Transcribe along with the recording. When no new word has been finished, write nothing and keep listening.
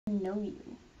know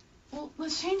you. Well,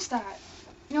 let's change that.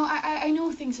 You know, I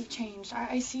know things have changed.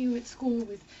 I see you at school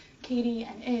with Katie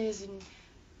and Iz, and,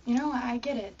 you know, I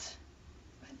get it.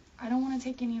 But I don't want to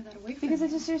take any of that away from you. Because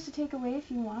it's just yours to take away if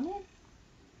you want it?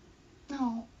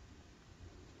 No.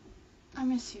 I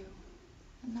miss you.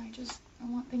 And I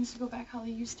want things to go back how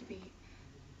they used to be.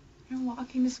 You know,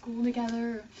 walking to school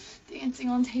together, dancing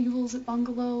on tables at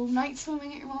Bungalow, night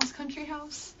swimming at your mom's country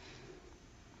house.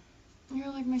 You're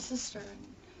like my sister,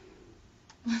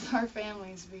 and with our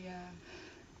families,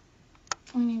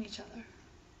 we need each other.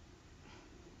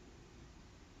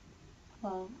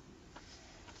 Well,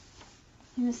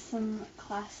 you miss some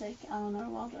classic Eleanor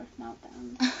Waldorf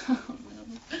meltdowns. Oh, no.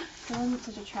 If it wasn't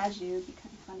such a tragedy, it would be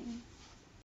kind of funny.